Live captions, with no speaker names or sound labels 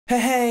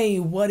Hey,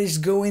 what is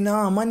going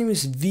on? My name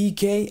is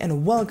Veikko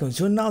and welcome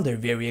to another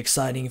very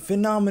exciting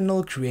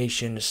Phenomenal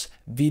Creations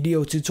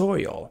video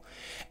tutorial.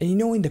 And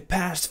in the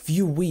past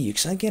few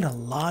weeks I get a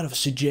lot of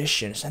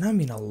suggestions, and I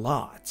mean a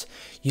lot.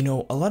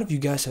 A lot of you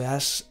guys have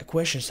asked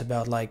questions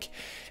about like,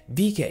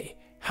 Veikko,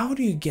 how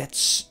do you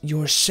get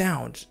your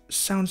sound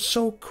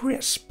so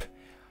crisp?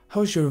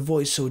 How's your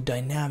voice so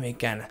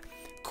dynamic and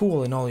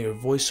cool in all your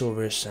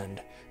voiceovers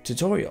and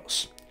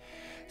tutorials?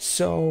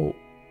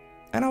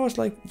 And I was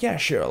like, yeah,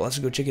 sure, let's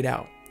go check it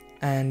out.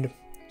 And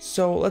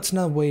so let's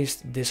not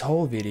waste this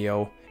whole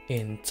video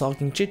in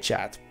talking chit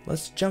chat.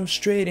 Let's jump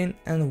straight in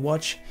and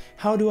watch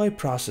how do I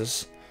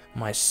process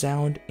my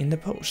sound in the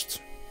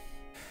post.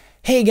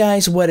 Hey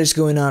guys, what is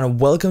going on?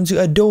 Welcome to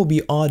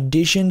Adobe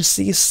Audition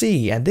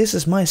CC, and this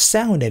is my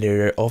sound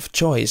editor of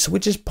choice,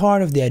 which is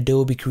part of the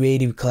Adobe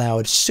Creative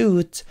Cloud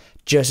suite,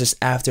 just as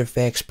After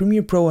Effects,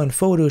 Premiere Pro and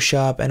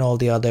Photoshop and all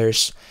the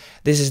others.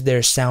 This is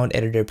their sound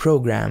editor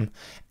program.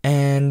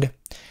 And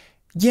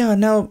yeah,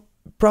 now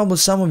probably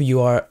some of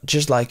you are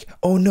just like,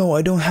 oh no,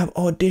 I don't have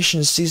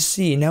Audition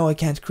CC, now I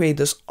can't create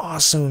those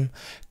awesome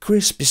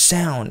crispy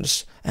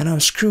sounds and I'm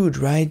screwed,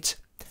 right?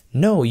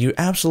 No, you're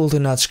absolutely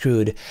not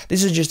screwed.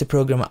 This is just a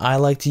program I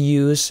like to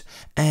use,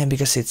 and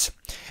because it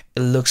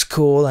looks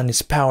cool and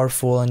it's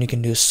powerful and you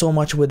can do so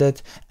much with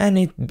it, and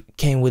it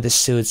came with a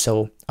suit,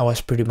 so I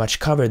was pretty much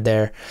covered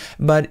there.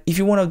 But if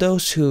you're one of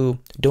those who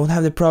don't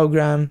have the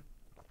program,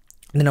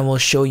 then I will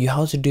show you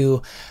how to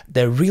do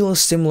the real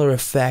similar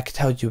effect,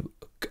 how to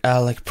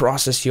like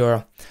process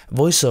your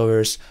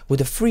voiceovers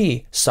with a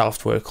free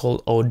software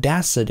called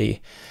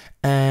Audacity.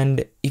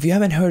 And if you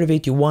haven't heard of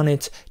it, you want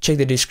it, check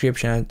the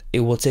description,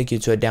 it will take you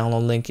to a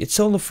download link. It's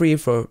totally free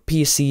for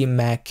PC,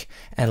 Mac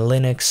and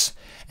Linux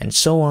and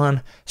so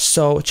on.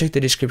 So check the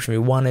description if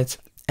you want it,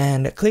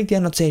 and click the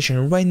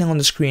annotation right now on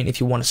the screen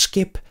if you want to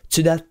skip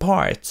to that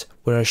part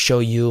where I show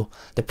you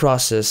the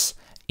process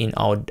in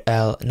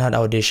not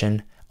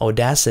Audition,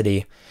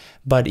 Audacity.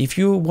 But if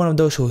you're one of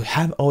those who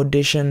have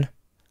Audition,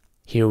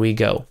 here we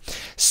go.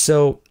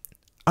 So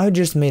I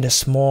just made a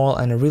small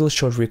and a real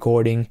short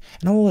recording,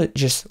 and I will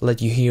just let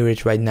you hear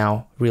it right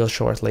now real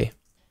shortly.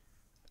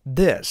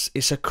 This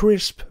is a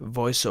crisp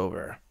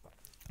voiceover.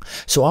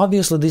 So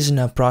obviously this is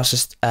not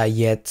processed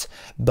yet,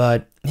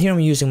 but here I'm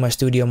using my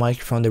studio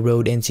microphone, the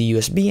Rode NT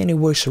USB, and it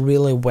works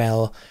really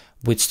well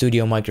with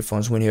studio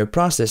microphones when you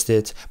processed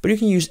it, but you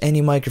can use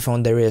any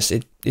microphone there is,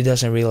 it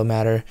doesn't really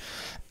matter.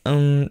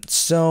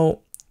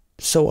 So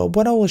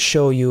what I will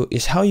show you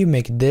is how you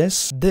make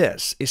this.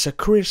 This is a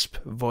crisp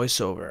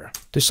voiceover.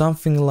 To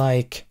something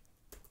like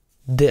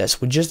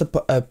this, with just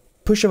a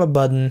push of a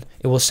button,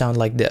 it will sound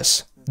like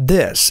this.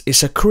 This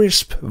is a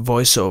crisp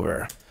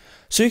voiceover.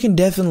 So you can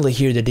definitely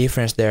hear the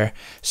difference there.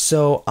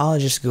 So I'll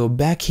just go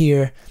back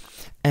here,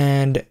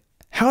 and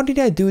how did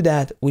I do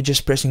that with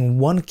just pressing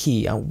one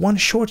key and one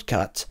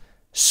shortcut?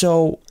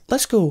 So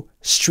let's go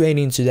straight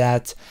into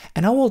that,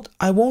 and I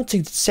won't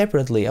take it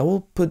separately. I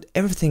will put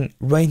everything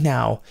right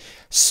now.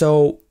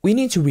 So we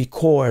need to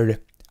record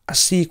a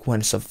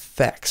sequence of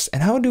effects,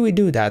 and how do we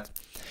do that?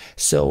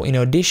 So in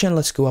Audition,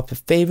 let's go up to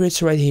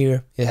favorites right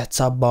here in the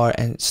top bar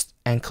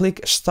and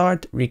click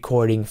start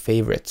recording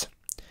favorite.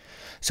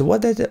 So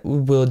what that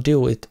will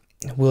do, it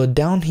will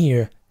down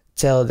here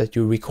tell that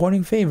you're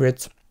recording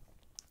favorites,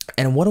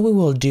 and what we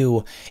will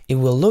do, it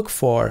will look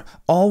for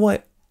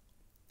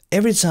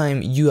every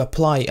time you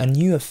apply a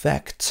new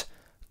effect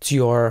to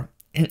your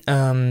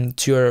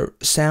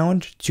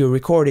sound, to your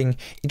recording,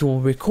 it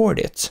will record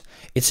it.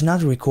 It's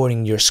not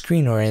recording your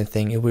screen or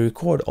anything, it will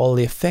record all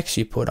the effects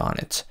you put on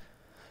it.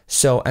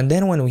 So, and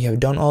then when we have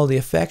done all the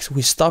effects,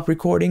 we stop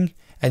recording,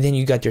 and then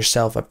you got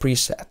yourself a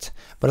preset.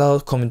 But I'll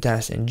comment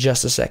that in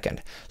just a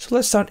second. So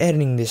let's start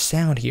editing this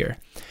sound here.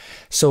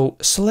 So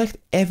select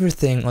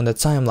everything on the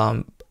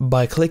timeline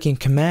by clicking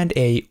Command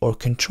A or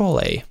Control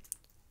A.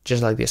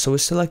 Just like this. So we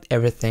select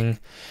everything,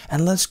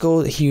 and let's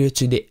go here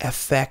to the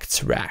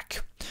effects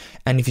rack.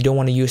 And if you don't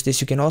want to use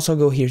this, you can also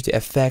go here to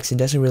effects, it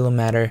doesn't really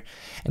matter,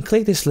 and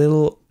click this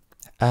little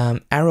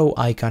arrow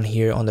icon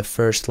here on the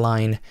first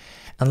line,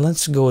 and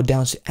let's go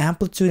down to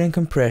amplitude and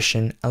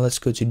compression, and let's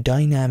go to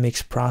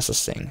dynamics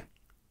processing.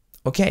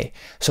 Okay,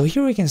 so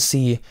here we can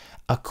see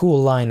a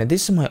cool line, and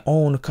this is my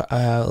own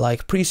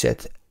like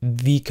preset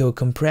Veikko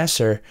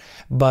compressor,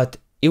 but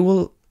it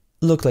will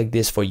look like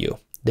this for you,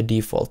 the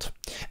default.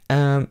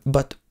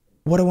 But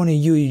what I want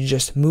to do is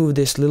just move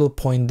this little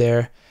point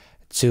there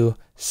to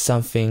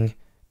something,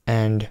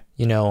 and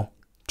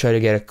try to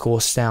get a cool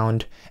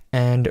sound.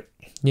 And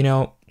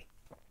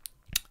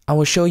I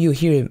will show you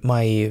here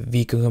my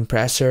Veikko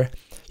compressor.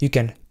 You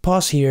can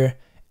pause here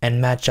and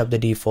match up the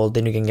default,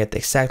 then you can get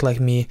exact like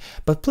me,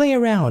 but play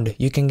around,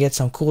 you can get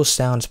some cool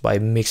sounds by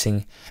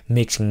mixing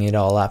it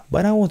all up.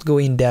 But I won't go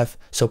in depth,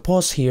 so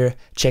pause here,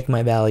 check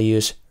my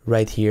values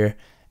right here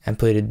and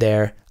put it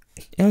there.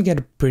 You'll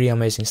get pretty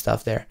amazing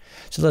stuff there.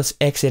 So let's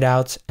exit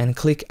out and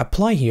click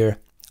apply here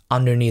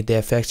underneath the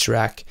effects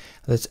rack.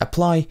 Let's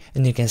apply,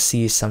 and you can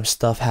see some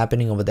stuff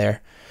happening over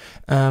there.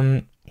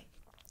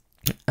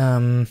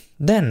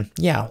 Then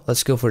yeah,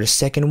 let's go for the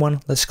second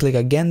one. Let's click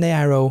again the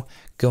arrow,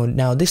 go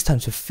now this time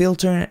to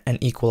filter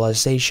and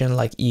equalization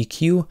like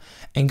EQ,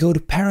 and go to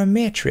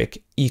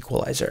parametric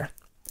equalizer.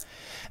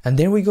 And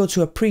then we go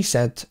to a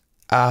preset.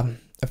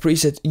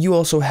 You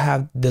also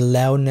have the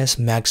Loudness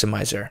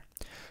Maximizer.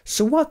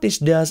 So what this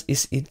does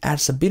is it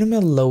adds a bit of a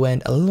low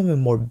end, a little bit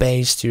more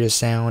bass to the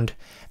sound,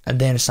 and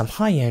then some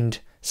high end,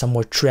 some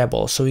more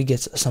treble, so you get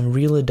some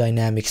really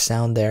dynamic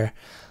sound there.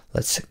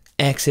 Let's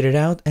exit it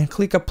out and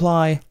click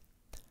apply,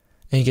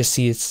 and you can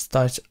see it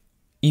starts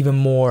even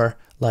more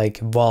like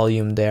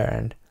volume there,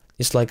 and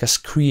it's like a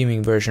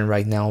screaming version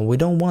right now. We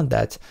don't want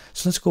that,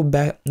 so let's go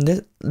back.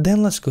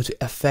 Then let's go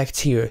to effects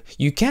here.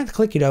 You can't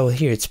click it out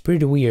here, it's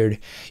pretty weird.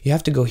 You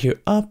have to go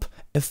here, up,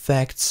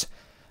 effects,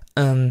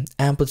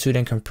 amplitude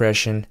and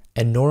compression,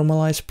 and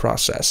normalize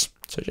process.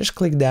 So just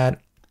click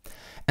that,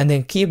 and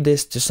then keep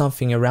this to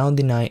something around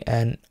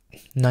the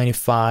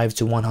 95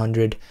 to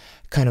 100,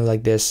 kind of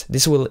like this.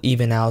 This will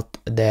even out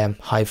the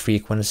high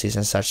frequencies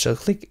and such. So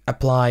click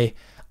apply.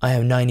 I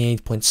have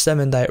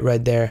 98.7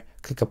 right there.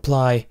 Click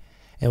apply,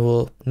 and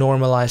we'll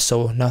normalize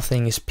so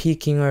nothing is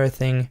peaking or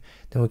anything.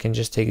 Then we can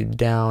just take it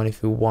down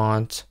if we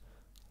want,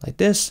 like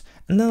this.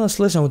 And then let's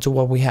listen to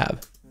what we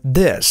have.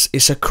 This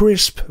is a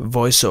crisp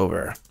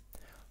voiceover.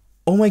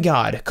 Oh my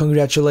god,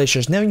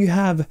 congratulations. Now you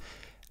have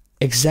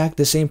exact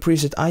the same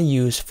preset I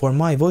use for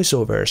my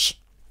voiceovers.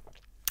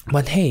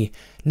 But hey,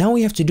 now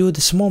we have to do the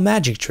small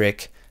magic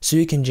trick, so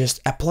you can just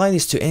apply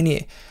this to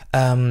any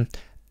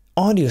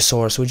audio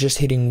source with just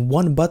hitting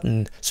one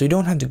button, so you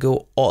don't have to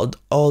go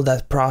all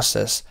that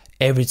process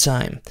every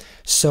time.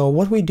 So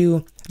what we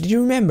do, did you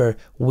remember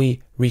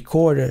we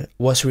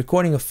was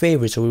recording a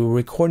favorite, so we were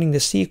recording the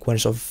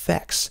sequence of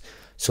effects.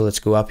 So let's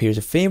go up here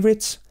to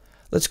favorites,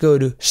 let's go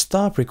to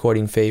stop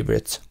recording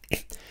favorites,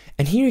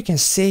 and here you can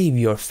save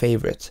your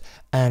favorite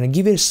and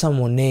give it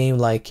someone name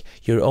like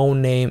your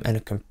own name and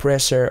a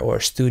compressor or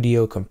a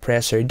studio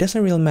compressor. It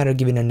doesn't really matter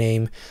giving a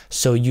name,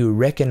 so you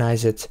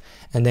recognize it,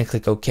 and then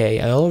click OK.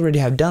 I already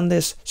have done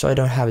this, so I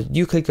don't have it.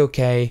 You click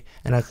OK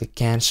and I click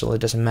cancel,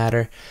 it doesn't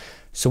matter.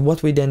 So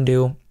what we then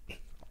do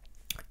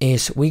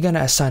is we're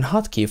gonna assign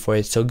hotkey for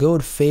it. So go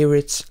to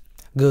favorites,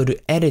 go to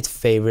edit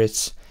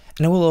favorites,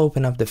 and I will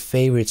open up the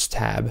favorites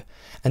tab,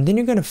 and then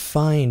you're gonna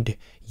find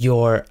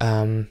your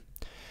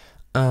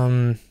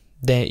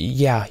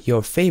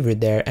your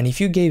favorite there. And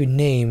if you gave a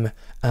name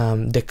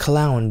the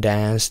clown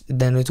dance,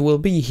 then it will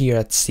be here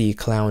at C,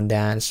 clown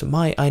dance.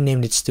 I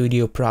named it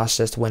studio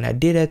processed when I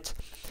did it,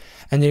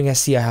 and then you can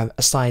see I have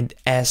assigned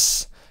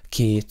S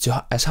key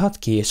to as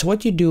hotkey. So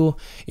what you do,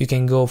 you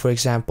can go, for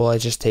example, I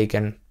just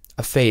taken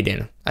a fade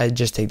in. I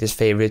just take this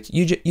favorite.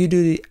 You do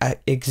the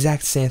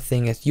exact same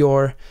thing at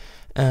your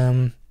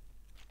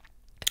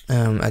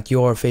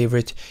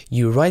favorite.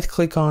 You right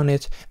click on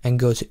it and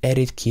go to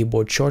edit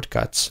keyboard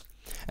shortcuts,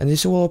 and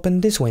this will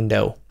open this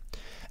window.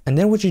 And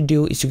then what you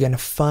do is you're gonna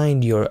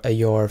find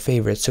your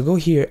favorite. So go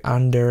here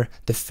under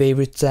the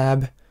favorite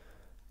tab,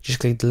 just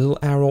click the little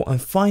arrow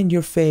and find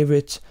your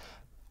favorite.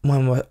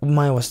 Mine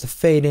was the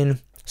fade in,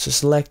 so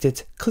select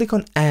it, click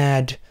on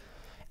add,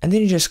 and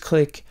then you just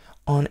click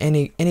on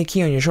any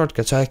key on your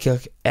shortcut. So I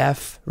click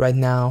F right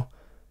now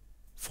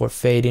for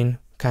fade in,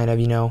 kind of,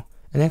 and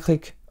then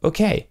click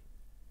OK.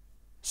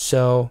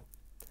 So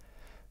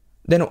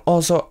then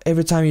also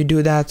every time you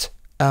do that,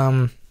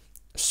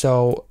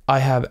 so I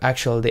have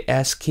actually the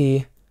S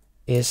key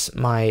is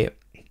my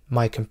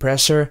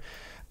compressor,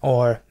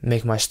 or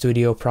make my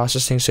studio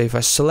processing. So if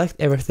I select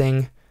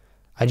everything,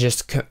 I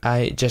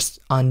just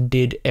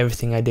undid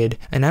everything I did,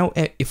 and now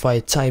if I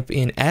type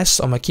in S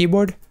on my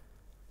keyboard,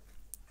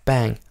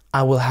 bang,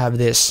 I will have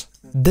this.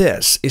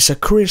 This is a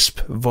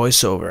crisp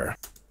voiceover.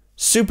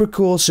 Super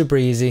cool, super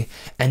easy.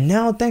 And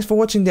now thanks for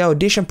watching the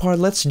audition part.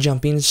 Let's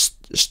jump in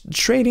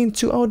straight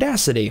into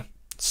Audacity.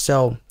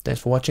 So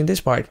thanks for watching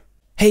this part.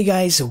 Hey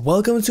guys,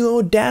 welcome to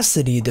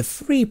Audacity, the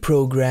free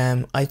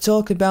program I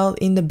talked about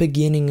in the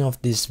beginning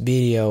of this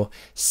video.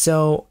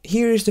 So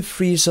here is the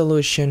free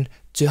solution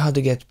to how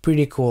to get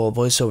pretty cool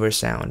voiceover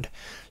sound.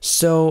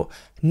 So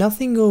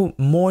nothing go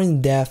more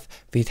in depth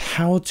with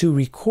how to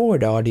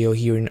record audio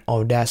here in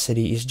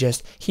Audacity. Is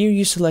just here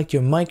you select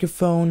your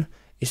microphone,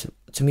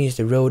 to me it's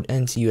the Rode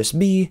NT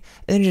USB,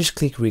 and then just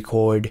click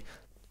record.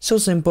 So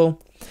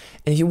simple.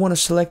 And if you want to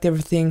select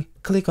everything,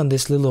 click on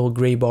this little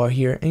gray bar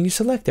here and you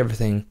select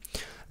everything.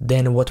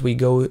 Then what we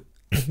go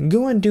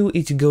and do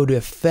is go to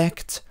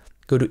effect,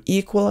 go to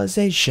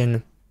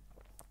equalization,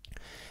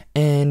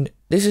 and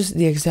this is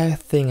the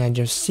exact thing I'm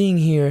just seeing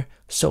here.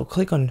 So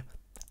click on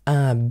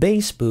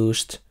bass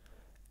boost,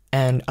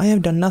 and I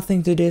have done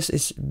nothing to this.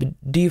 It's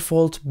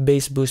default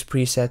bass boost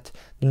preset.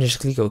 Then just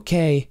click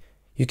OK.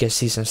 You can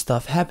see some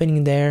stuff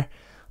happening there.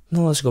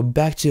 Now let's go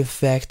back to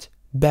effect,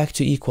 back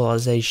to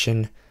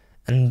equalization,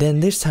 and then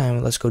this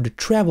time let's go to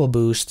treble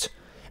boost,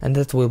 and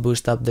that will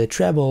boost up the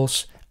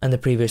trebles, and the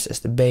previous is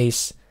the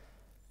bass.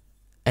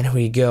 And here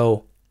we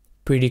go.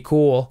 Pretty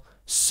cool.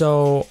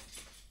 So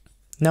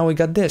now we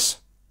got this.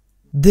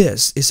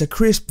 This is a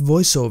crisp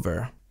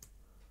voiceover.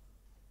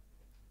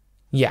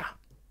 Yeah.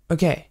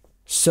 Okay,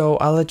 so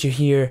I'll let you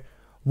hear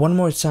one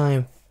more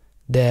time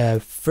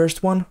the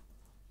first one.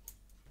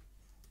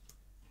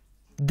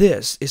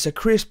 This is a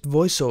crisp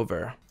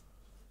voiceover.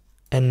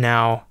 And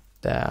now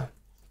the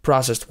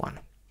processed one.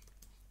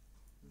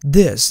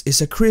 This is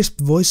a crisp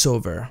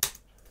voiceover.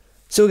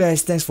 So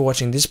guys, thanks for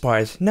watching this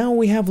part. Now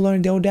we have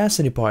learned the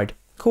Audacity part.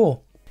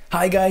 Cool.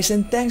 Hi guys,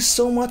 and thanks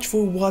so much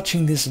for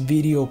watching this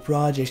video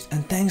project,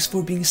 and thanks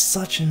for being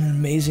such an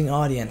amazing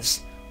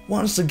audience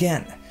once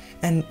again.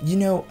 And you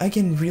know, I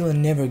can really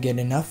never get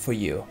enough for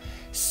you.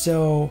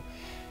 So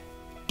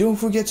don't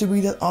forget to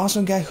be that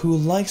awesome guy who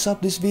likes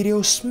up this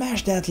video.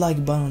 Smash that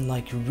like button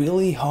like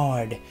really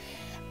hard.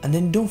 And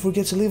then don't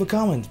forget to leave a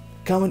comment.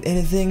 Comment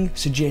anything,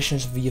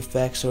 suggestions,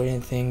 VFX or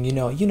anything, you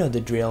know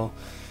the drill.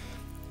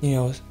 You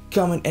know,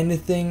 comment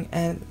anything,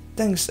 and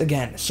thanks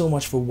again so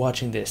much for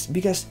watching this,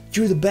 because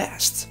you're the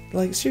best.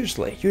 Like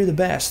seriously, you're the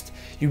best.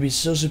 You've been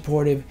so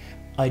supportive.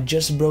 I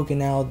just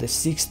broken out the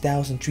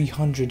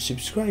 6,300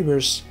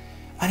 subscribers,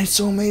 and it's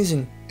so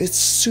amazing. It's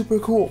super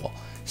cool.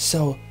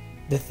 So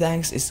the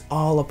thanks is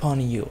all upon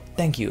you.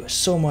 Thank you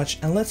so much,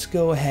 and let's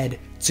go ahead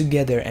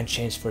together and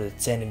change for the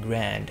 10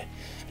 grand.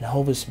 And I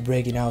hope it's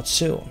breaking out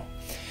soon.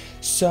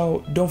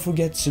 So don't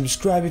forget to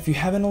subscribe if you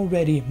haven't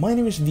already. My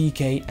name is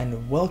VK,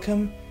 and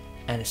welcome,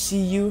 and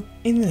see you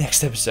in the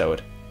next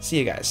episode. See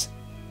you guys.